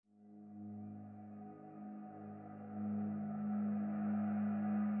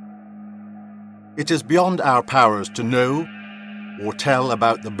It is beyond our powers to know or tell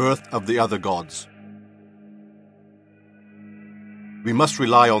about the birth of the other gods. We must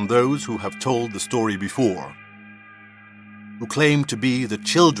rely on those who have told the story before, who claim to be the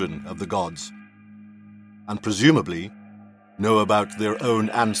children of the gods, and presumably know about their own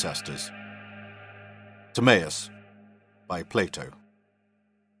ancestors. Timaeus, by Plato.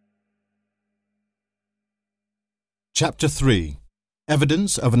 Chapter 3.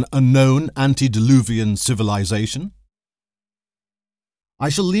 Evidence of an unknown antediluvian civilization. I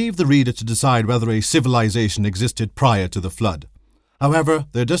shall leave the reader to decide whether a civilization existed prior to the flood. However,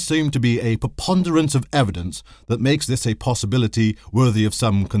 there does seem to be a preponderance of evidence that makes this a possibility worthy of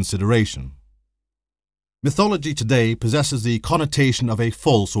some consideration. Mythology today possesses the connotation of a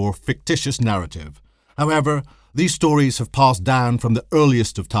false or fictitious narrative. However, these stories have passed down from the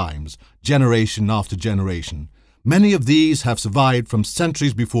earliest of times, generation after generation. Many of these have survived from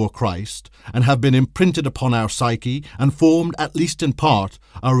centuries before Christ and have been imprinted upon our psyche and formed, at least in part,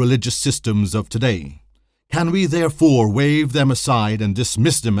 our religious systems of today. Can we therefore wave them aside and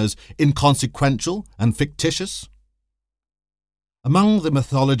dismiss them as inconsequential and fictitious? Among the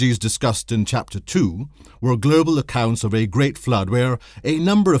mythologies discussed in Chapter 2 were global accounts of a great flood where a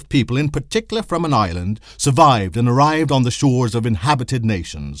number of people, in particular from an island, survived and arrived on the shores of inhabited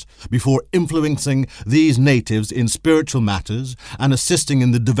nations, before influencing these natives in spiritual matters and assisting in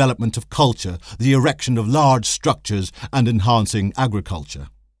the development of culture, the erection of large structures, and enhancing agriculture.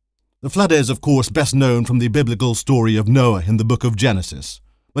 The flood is, of course, best known from the biblical story of Noah in the book of Genesis.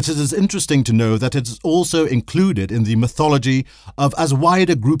 But it is interesting to know that it is also included in the mythology of as wide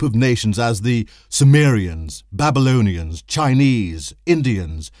a group of nations as the Sumerians, Babylonians, Chinese,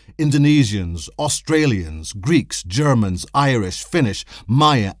 Indians, Indonesians, Australians, Greeks, Germans, Irish, Finnish,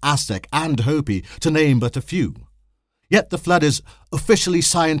 Maya, Aztec, and Hopi, to name but a few. Yet the flood is officially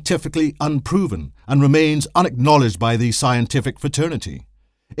scientifically unproven and remains unacknowledged by the scientific fraternity.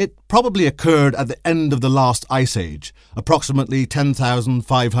 It probably occurred at the end of the last ice age, approximately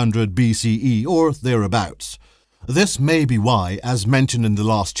 10,500 BCE or thereabouts. This may be why, as mentioned in the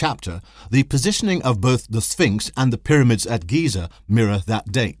last chapter, the positioning of both the Sphinx and the pyramids at Giza mirror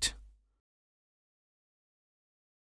that date.